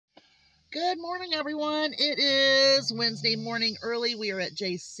Good morning, everyone. It is Wednesday morning early. We are at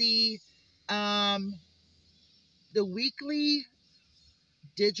JayC. Um, the weekly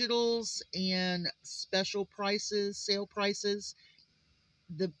digitals and special prices, sale prices.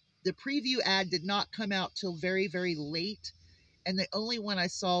 The the preview ad did not come out till very, very late, and the only one I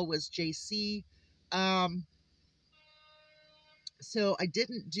saw was JayC. Um, so I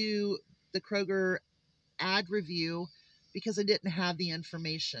didn't do the Kroger ad review because I didn't have the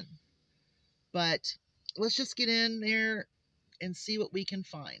information. But let's just get in there and see what we can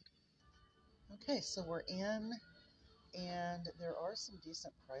find. Okay, so we're in, and there are some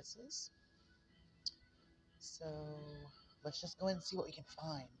decent prices. So let's just go ahead and see what we can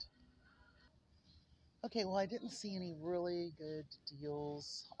find. Okay, well, I didn't see any really good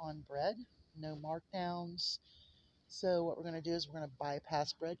deals on bread, no markdowns. So what we're going to do is we're going to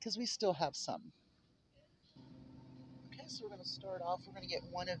bypass bread because we still have some. Okay, so we're going to start off. We're going to get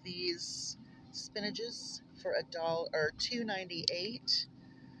one of these spinaches for $1 or $2.98.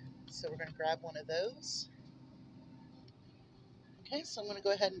 So we're going to grab one of those. Okay, so I'm going to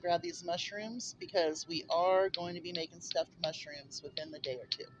go ahead and grab these mushrooms because we are going to be making stuffed mushrooms within the day or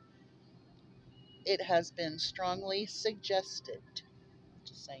two. It has been strongly suggested.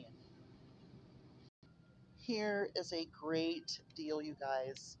 Just saying. Here is a great deal, you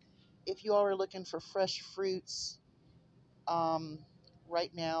guys. If you all are looking for fresh fruits,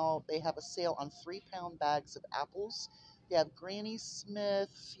 right now they have a sale on 3-pound bags of apples. They have Granny Smith,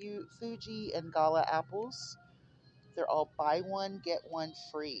 Fuji, and Gala apples. They're all buy one, get one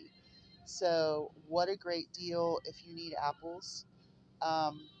free. So what a great deal if you need apples.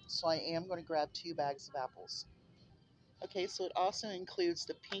 So I am going to grab 2 bags of apples. Okay, so it also includes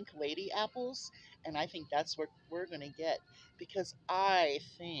the pink lady apples, and I think that's what we're going to get because I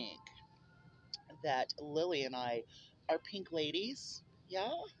think that Lily and I are pink ladies. Yeah?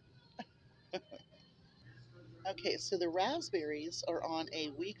 Okay, so the raspberries are on a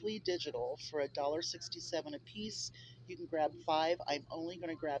weekly digital for $1.67 a piece. You can grab 5. I'm only going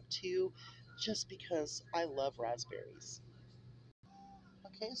to grab 2 just because I love raspberries.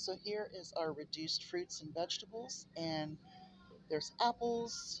 Okay, so here is our reduced fruits and vegetables, and there's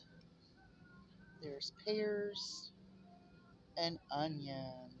apples, there's pears, and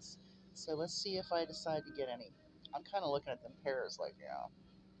onions. So let's see if I decide to get any. I'm kind of looking at them pears like, yeah.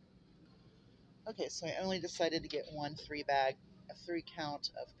 Okay, so I only decided to get one 3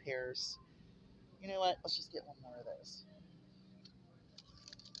 count of pears. You know what? Let's just get one more of those.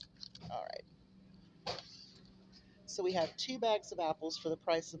 All right. So we have 2 bags of apples for the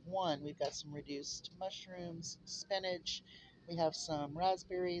price of 1. We've got some reduced mushrooms, spinach. We have some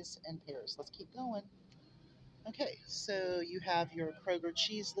raspberries and pears. Let's keep going. Okay, so you have your Kroger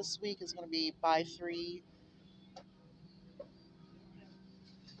cheese this week is going to be buy 3,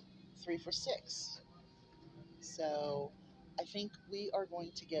 3 for 6. So I think we are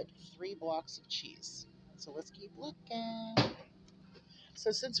going to get 3 blocks of cheese. So let's keep looking.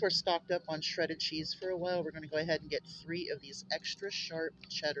 So since we're stocked up on shredded cheese for a while, we're going to go ahead and get 3 of these extra sharp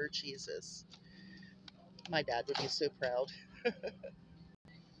cheddar cheeses. My dad would be so proud.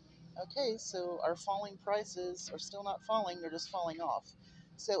 Okay, so our falling prices are still not falling, they're just falling off.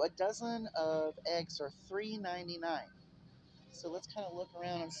 So a dozen of eggs are $3.99. So let's kind of look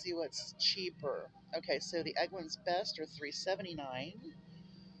around and see what's cheaper. Okay, so the Egg One's Best are $3.79.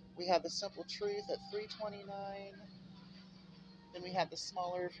 We have the Simple Truth at $3.29. Then we have the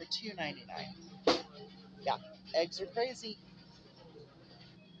smaller for $2.99. Yeah, eggs are crazy.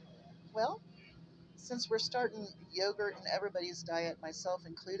 Well, since we're starting yogurt in everybody's diet, myself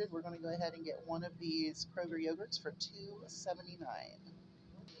included, we're going to go ahead and get one of these Kroger yogurts for $2.79.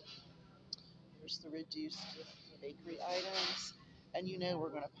 Here's the reduced bakery items, and you know we're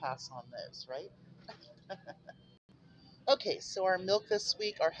going to pass on those, right? Okay, so our milk this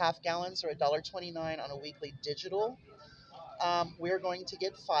week, our half gallons are $1.29 on a weekly digital. We're going to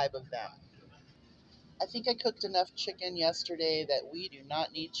get 5 of them. I think I cooked enough chicken yesterday that we do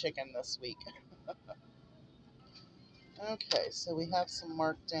not need chicken this week. Okay, so we have some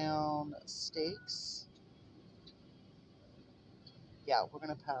markdown steaks. Yeah, we're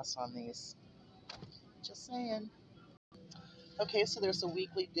going to pass on these. Just saying. Okay, so there's a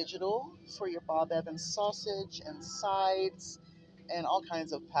weekly digital for your Bob Evans sausage and sides and all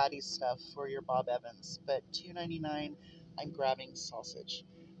kinds of patty stuff for your Bob Evans. But $2.99, I'm grabbing sausage.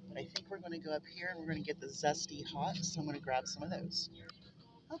 But I think we're going to go up here and we're going to get the zesty hot, so I'm going to grab some of those.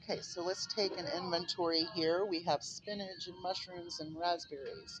 Okay, so let's take an inventory here. We have spinach and mushrooms and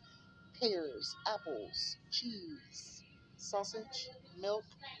raspberries, pears, apples, cheese, sausage, milk,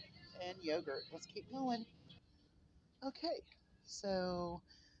 and yogurt. Let's keep going. Okay, so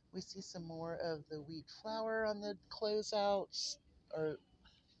We see some more of the wheat flour on the closeouts, or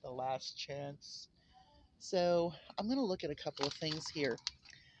the last chance. So I'm going to look at a couple of things here.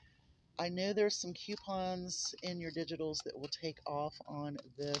 I know there's some coupons in your digitals that will take off on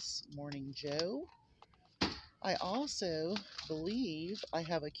this Morning Joe. I also believe I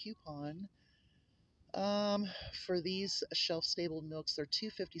have a coupon for these shelf-stable milks. They're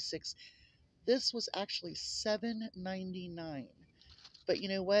 $2.56. This was actually $7.99. But you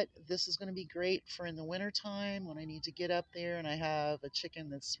know what? This is going to be great for in the wintertime when I need to get up there and I have a chicken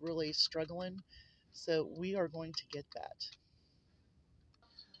that's really struggling. So we are going to get that.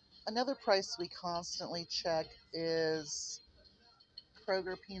 Another price we constantly check is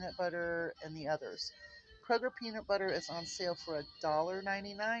Kroger peanut butter and the others. Kroger peanut butter is on sale for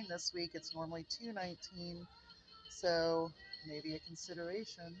 $1.99 this week. It's normally $2.19, so maybe a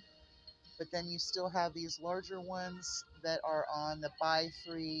consideration. But then you still have these larger ones that are on the buy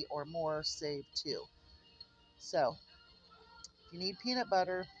three or more, save two. So if you need peanut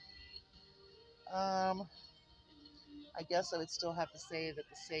butter, I guess I would still have to say that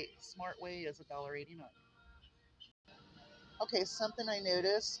the smart way is $1.89. Okay, something I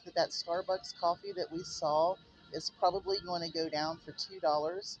noticed that Starbucks coffee that we saw is probably going to go down for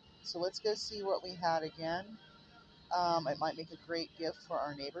 $2. So let's go see what we had again. It might make a great gift for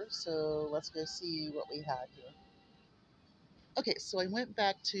our neighbors. So let's go see what we had here. Okay, so I went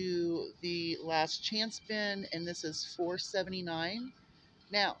back to the last chance bin, and this is $4.79.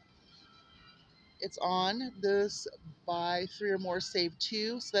 Now, it's on this buy three or more, save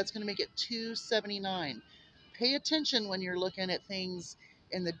two, so that's going to make it $2.79. Pay attention when you're looking at things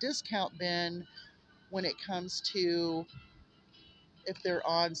in the discount bin when it comes to if they're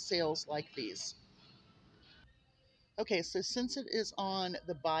on sales like these. Okay, so since it is on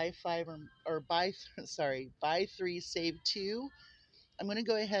the buy five or buy sorry, buy three, save two, I'm going to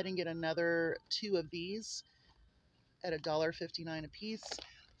go ahead and get another two of these at $1.59 a piece.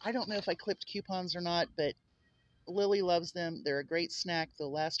 I don't know if I clipped coupons or not, but Lily loves them. They're a great snack.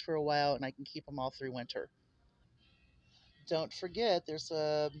 They'll last for a while, and I can keep them all through winter. Don't forget, there's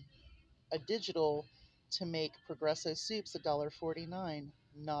a digital to make Progresso soups, $1.49.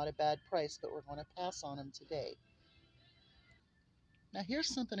 Not a bad price, but we're going to pass on them today. Now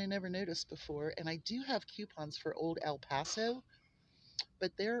here's something I never noticed before, and I do have coupons for Old El Paso,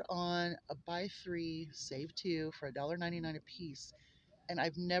 but they're on a buy three, save two for $1.99 a piece. And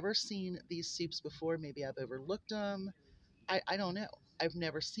I've never seen these soups before. Maybe I've overlooked them. I don't know. I've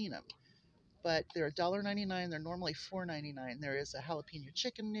never seen them. But they're $1.99. They're normally $4.99. There is a jalapeno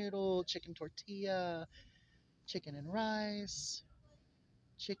chicken noodle, chicken tortilla, chicken and rice,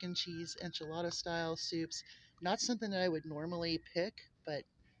 chicken cheese enchilada style soups. Not something that I would normally pick, but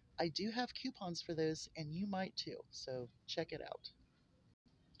I do have coupons for those, and you might too. So check it out.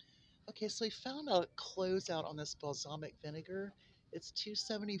 Okay, so I found a closeout on this balsamic vinegar. It's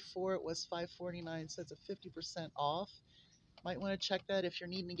 $2.74. It was $5.49, so it's a 50% off. Might want to check that if you're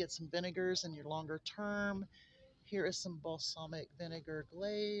needing to get some vinegars in your longer term. Here is some balsamic vinegar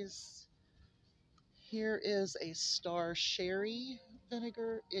glaze. Here is a Star Sherry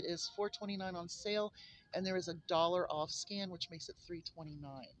vinegar. It is $4.29 on sale, and there is a $1 off scan, which makes it $3.29.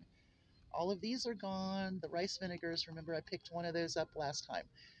 All of these are gone. The rice vinegars, remember I picked one of those up last time.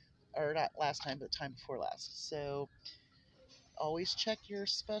 Or not last time, but the time before last. So always check your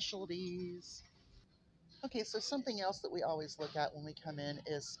specialties. Okay, so something else that we always look at when we come in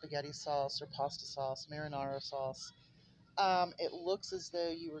is spaghetti sauce or pasta sauce, marinara sauce. It looks as though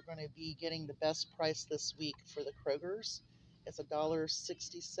you were going to be getting the best price this week for the Kroger's. It's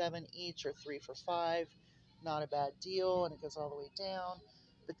 $1.67 each, or 3 for $5. Not a bad deal, and it goes all the way down.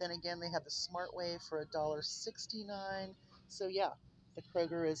 But then again, they have the Smart Way for $1.69. So yeah, the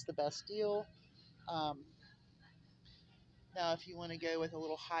Kroger is the best deal. Um, Now, if you want to go with a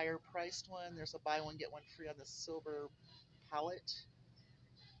little higher priced one, there's a buy one get one free on the silver palette.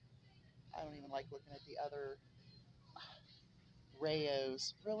 I don't even like looking at the other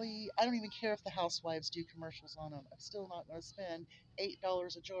Rayos. Really, I don't even care if the housewives do commercials on them. I'm still not going to spend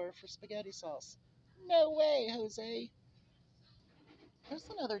 $8 a jar for spaghetti sauce. No way, Jose. Here's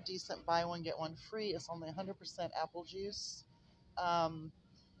another decent buy one get one free. It's only 100% apple juice. Um,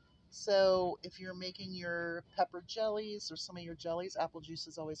 So if you're making your pepper jellies or some of your jellies, apple juice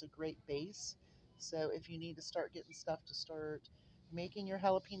is always a great base. So if you need to start getting stuff to start making your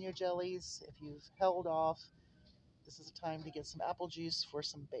jalapeno jellies, if you've held off, this is a time to get some apple juice for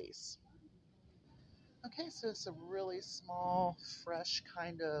some base. Okay, so it's a really small, fresh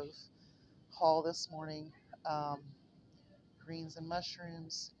kind of haul this morning. Um, Greens and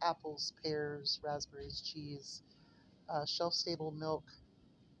mushrooms, apples, pears, raspberries, cheese, shelf-stable milk,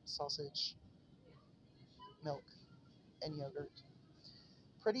 sausage, milk, and yogurt.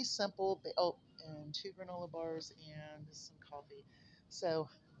 Pretty simple. Oh, and 2 granola bars and some coffee. So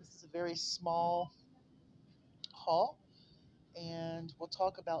this is a very small haul, and we'll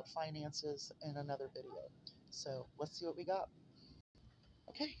talk about finances in another video. So let's see what we got.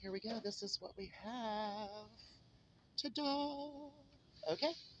 Okay, here we go. This is what we have. Ta-da!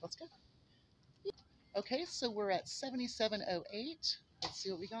 Okay, let's go. Okay, so we're at 7708. Let's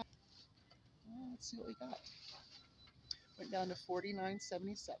see what we got. Let's see what we got. Went down to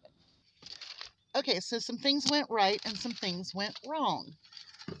 49.77. Okay, so some things went right and some things went wrong.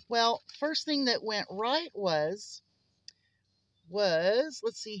 Well, first thing that went right was let's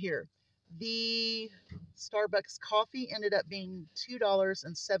see here. The Starbucks coffee ended up being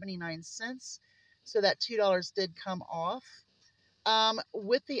 $2.79. So that $2 did come off.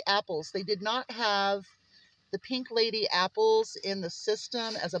 With the apples, they did not have the Pink Lady apples in the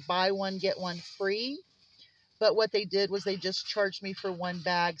system as a buy one, get one free. But what they did was they just charged me for one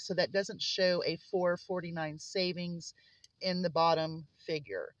bag, so that doesn't show a $4.49 savings in the bottom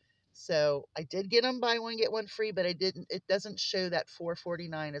figure. So I did get them buy one, get one free, but it doesn't show that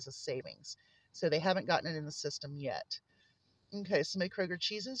 $4.49 as a savings. So they haven't gotten it in the system yet. Okay, so my Kroger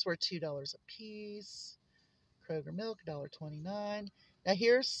cheeses were $2 a piece. Kroger milk, $1.29. Now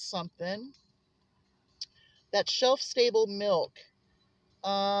here's something. That shelf-stable milk,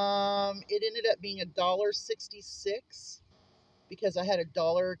 it ended up being $1.66 because I had a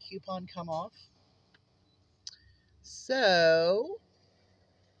dollar coupon come off. So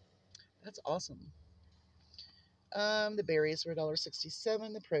that's awesome. The berries were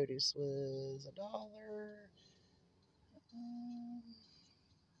 $1.67. The produce was $1.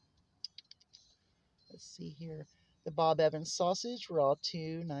 Let's see here. The Bob Evans sausage were all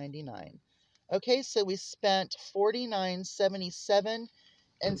 $2.99. Okay, so we spent $49.77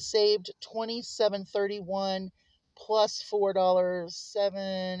 and saved $27.31 plus $4,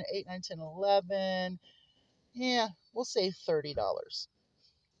 7, 8, 9, 10, 11. Yeah, we'll say $30.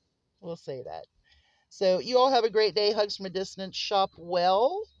 We'll say that. So you all have a great day. Hugs from a distance. Shop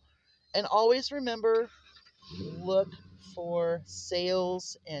well. And always remember, look for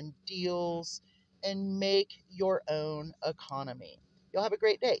sales and deals and make your own economy. You'll have a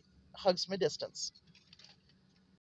great day. Hugs from a distance.